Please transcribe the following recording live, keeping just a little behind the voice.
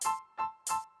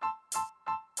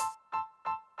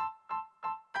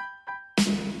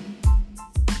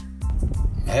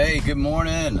Hey, good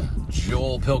morning.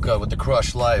 Joel Pilka with the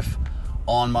Crush Life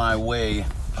On My Way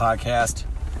podcast.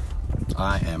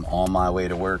 I am on my way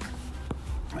to work.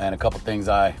 And a couple things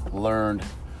I learned,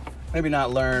 maybe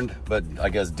not learned, but I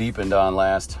guess deepened on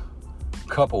last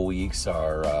couple weeks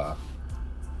are,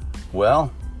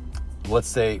 let's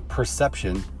say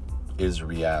perception is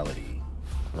reality,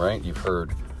 right? You've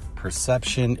heard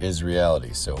perception is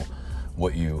reality. So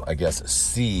what you, I guess,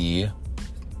 see,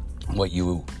 what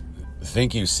you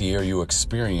think you see or you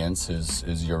experience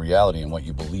is your reality and what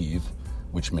you believe,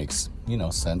 which makes,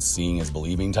 sense. Seeing is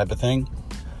believing type of thing.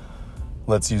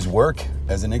 Let's use work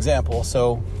as an example.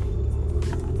 So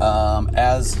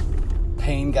as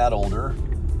Payne got older,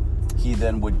 he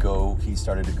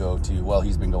started to go to,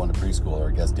 he's been going to preschool or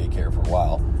I guess daycare for a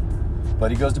while,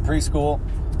 but he goes to preschool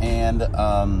and,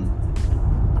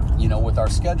 with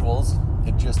our schedules,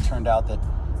 it just turned out that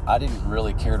I didn't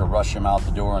really care to rush him out the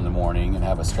door in the morning and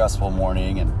have a stressful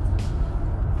morning. And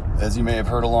as you may have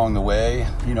heard along the way,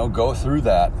 go through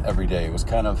that every day. It was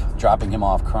kind of dropping him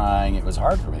off crying. It was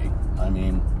hard for me. I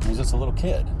mean, he was just a little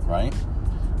kid, right?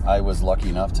 I was lucky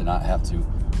enough to not have to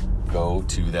go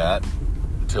to that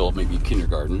until maybe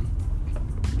kindergarten.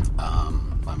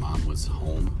 My mom was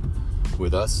home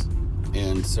with us.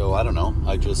 And so, I don't know,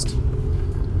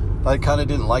 I kind of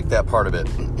didn't like that part of it.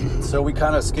 So we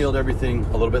kind of scaled everything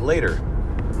a little bit later.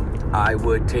 I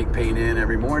would take Payne in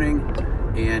every morning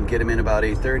and get him in about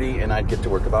 8:30, and I'd get to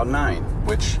work about 9,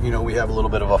 which, we have a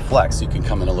little bit of a flex. You can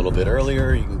come in a little bit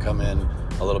earlier, you can come in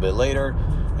a little bit later,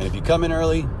 and if you come in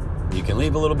early, you can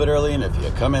leave a little bit early, and if you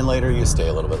come in later, you stay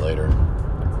a little bit later.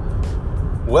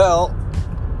 Well,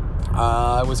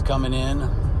 I was coming in,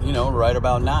 right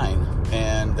about 9,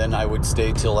 and then I would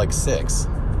stay till like 6.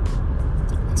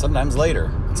 And sometimes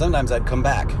later. And sometimes I'd come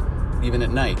back, even at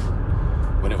night,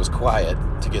 when it was quiet,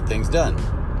 to get things done.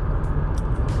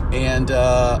 And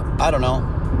I don't know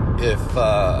if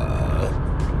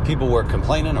people were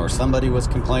complaining or somebody was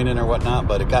complaining or whatnot,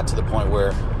 but it got to the point where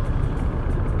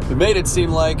it made it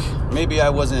seem like maybe I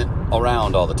wasn't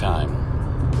around all the time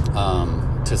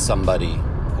to somebody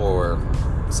or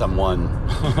someone.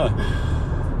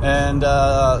 And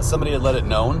somebody had let it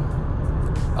known,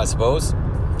 I suppose.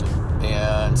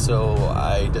 And so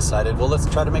I decided, let's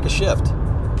try to make a shift.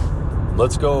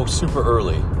 Let's go super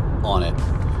early on it.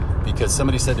 Because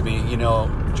somebody said to me,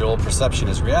 Joel, perception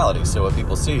is reality. So what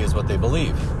people see is what they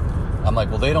believe. I'm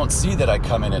like, they don't see that I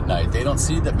come in at night. They don't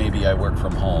see that maybe I work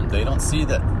from home. They don't see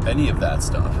that any of that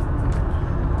stuff.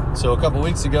 So a couple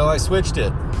weeks ago, I switched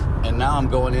it. And now I'm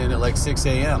going in at like 6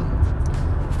 a.m.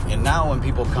 And now when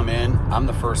people come in, I'm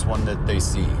the first one that they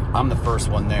see. I'm the first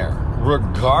one there.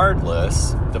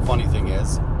 Regardless, the funny thing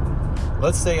is,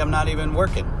 let's say I'm not even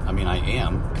working. I mean, I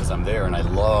am, because I'm there, and I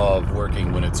love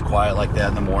working when it's quiet like that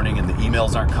in the morning and the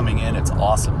emails aren't coming in. It's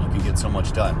awesome. You can get so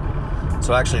much done.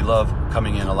 So I actually love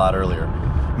coming in a lot earlier.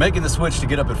 Making the switch to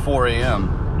get up at 4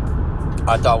 a.m.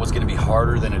 I thought was going to be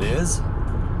harder than it is,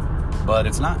 but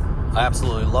it's not. I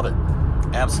absolutely love it.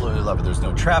 Absolutely love it. There's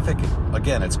no traffic.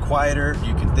 Again, it's quieter.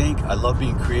 You can think. I love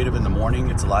being creative in the morning.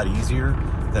 It's a lot easier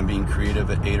than being creative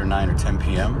at 8 or 9 or 10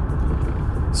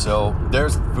 p.m. So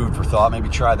there's food for thought. Maybe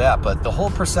try that. But the whole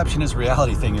perception is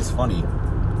reality thing is funny.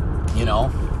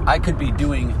 I could be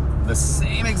doing the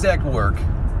same exact work,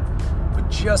 but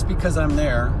just because I'm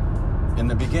there in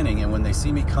the beginning and when they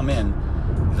see me come in,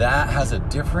 that has a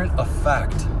different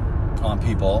effect on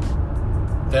people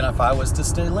than if I was to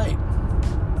stay late,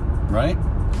 right?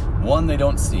 One, they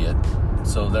don't see it,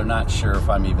 so they're not sure if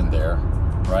I'm even there,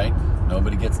 right?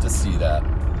 Nobody gets to see that.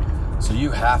 So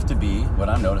you have to be, what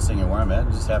I'm noticing and where I'm at,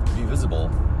 you just have to be visible.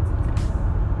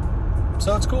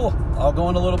 So it's cool. I'll go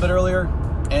in a little bit earlier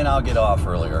and I'll get off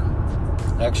earlier.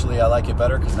 Actually, I like it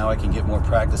better because now I can get more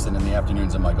practice in the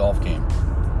afternoons in my golf game.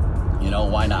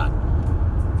 Why not?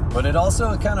 But it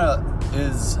also kind of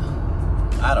is,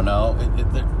 I don't know,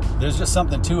 there's just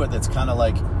something to it that's kind of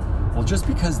like, just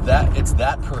because it's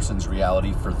that person's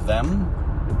reality for them,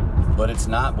 but it's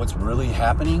not what's really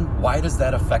happening, why does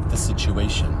that affect the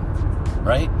situation,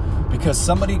 right? Because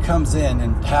somebody comes in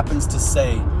and happens to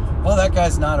say, that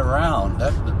guy's not around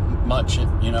that much,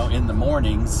 in the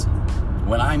mornings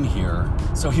when I'm here,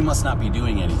 so he must not be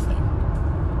doing anything.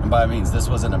 And by means, this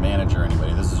wasn't a manager or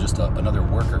anybody. This is just another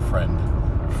worker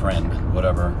friend,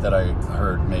 whatever, that I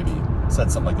heard maybe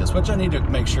said something like this, which I need to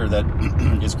make sure that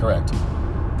is correct.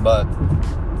 But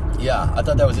yeah, I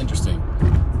thought that was interesting.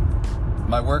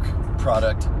 My work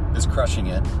product is crushing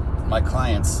it. My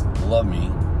clients love me.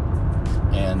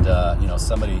 And,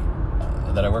 somebody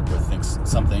that I work with thinks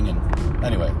something. And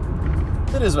anyway,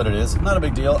 it is what it is. Not a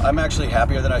big deal. I'm actually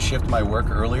happier that I shifted my work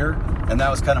earlier. And that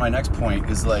was kind of my next point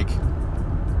is like,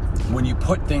 when you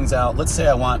put things out, let's say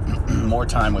I want more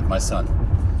time with my son.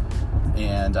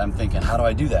 And I'm thinking, how do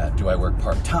I do that? Do I work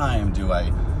part-time? Do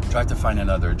I have to find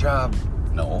another job?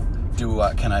 No.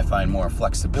 Can I find more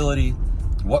flexibility?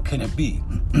 What can it be?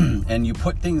 And you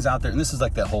put things out there, and this is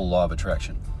like that whole law of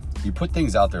attraction. You put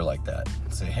things out there like that.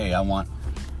 Say, hey, I want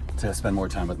to spend more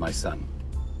time with my son.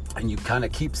 And you kind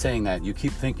of keep saying that, you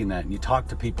keep thinking that, and you talk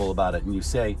to people about it, and you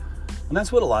say, and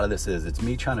that's what a lot of this is. It's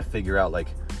me trying to figure out like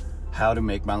how to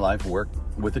make my life work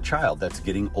with a child that's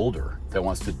getting older, that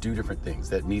wants to do different things,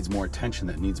 that needs more attention,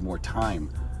 that needs more time.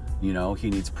 You know, he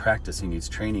needs practice, he needs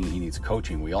training, he needs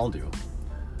coaching. We all do.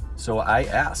 So I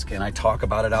ask and I talk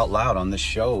about it out loud on this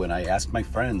show, and I ask my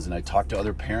friends, and I talk to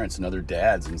other parents and other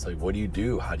dads, and it's like, what do you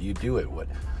do? How do you do it?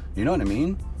 You know what I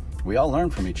mean? We all learn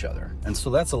from each other. And so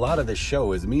that's a lot of this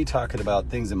show, is me talking about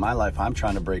things in my life I'm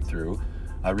trying to break through.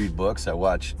 I read books, I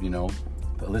watch,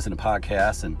 listen to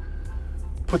podcasts and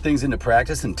put things into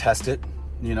practice and test it.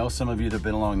 Some of you that have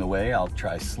been along the way, I'll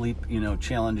try sleep,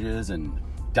 challenges and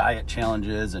diet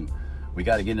challenges, and we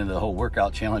got to get into the whole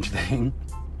workout challenge thing.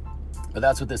 But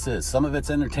that's what this is. Some of it's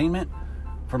entertainment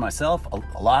for myself.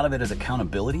 A lot of it is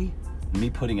accountability, me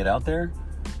putting it out there,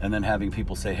 and then having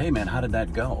people say, hey man, how did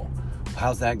that go?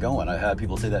 How's that going? I had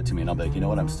people say that to me, and I'm like, you know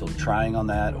what? I'm still trying on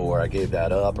that, or I gave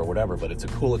that up, or whatever. But it's a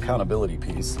cool accountability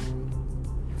piece.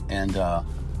 And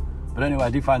but anyway, I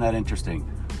do find that interesting.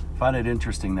 Find it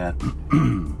interesting that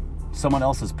someone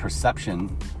else's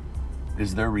perception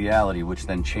is their reality, which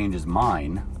then changes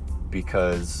mine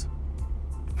because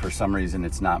for some reason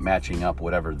it's not matching up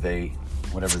whatever they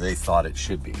thought it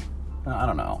should be. I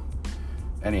don't know.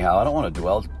 Anyhow, I don't want to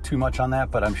dwell too much on that,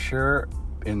 but I'm sure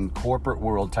in corporate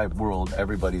world,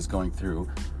 everybody's going through,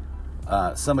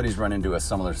 somebody's run into a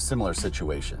similar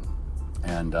situation.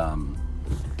 And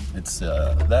this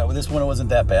one wasn't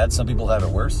that bad. Some people have it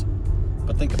worse,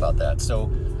 but think about that.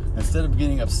 So instead of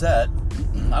getting upset,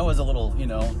 I was a little,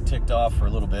 ticked off for a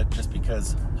little bit, just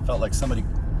because I felt like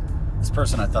this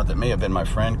person I thought that may have been my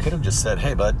friend could have just said,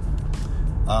 hey bud,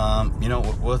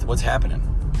 what's happening?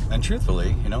 And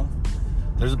truthfully,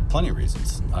 there's plenty of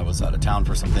reasons. I was out of town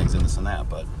for some things and this and that.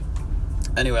 But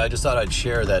anyway, I just thought I'd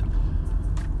share that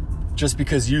just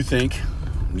because you think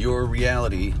your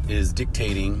reality is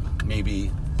dictating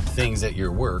maybe things at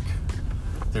your work,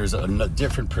 there's a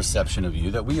different perception of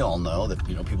you that we all know, that,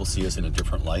 people see us in a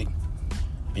different light.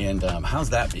 And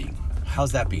how's that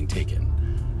being taken?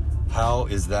 How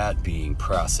is that being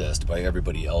processed by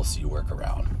everybody else you work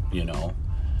around,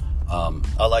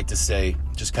 I like to say,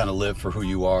 just kind of live for who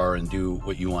you are and do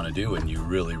what you want to do, and you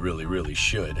really, really, really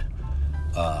should.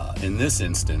 In this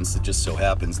instance, it just so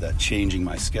happens that changing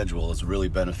my schedule has really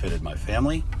benefited my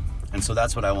family, and so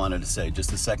that's what I wanted to say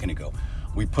just a second ago.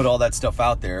 We put all that stuff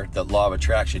out there, that law of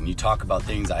attraction. You talk about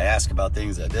things, I ask about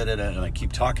things, and I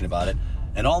keep talking about it,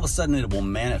 and all of a sudden it will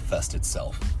manifest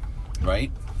itself,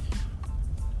 right?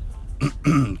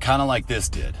 Kind of like this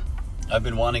did. I've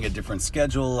been wanting a different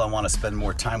schedule. I want to spend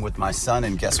more time with my son,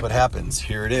 and guess what happens?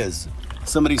 Here it is.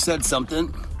 Somebody said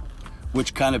something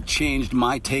which kind of changed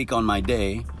my take on my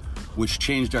day, which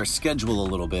changed our schedule a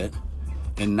little bit.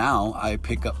 And now I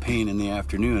pick up pain in the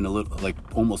afternoon,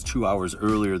 almost 2 hours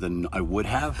earlier than I would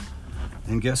have.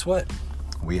 And guess what?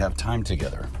 We have time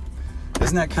together.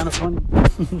 Isn't that kind of funny?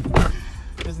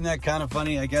 Isn't that kind of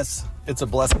funny? I guess it's a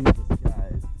blessing in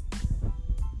disguise.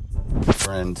 A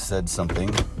friend said something,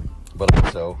 but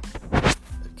also it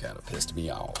kind of pissed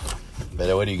me off.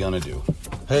 But what are you gonna do?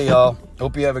 Hey y'all,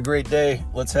 hope you have a great day.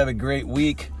 Let's have a great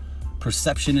week.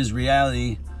 Perception is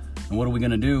reality. And what are we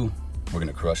gonna do? We're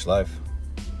gonna crush life.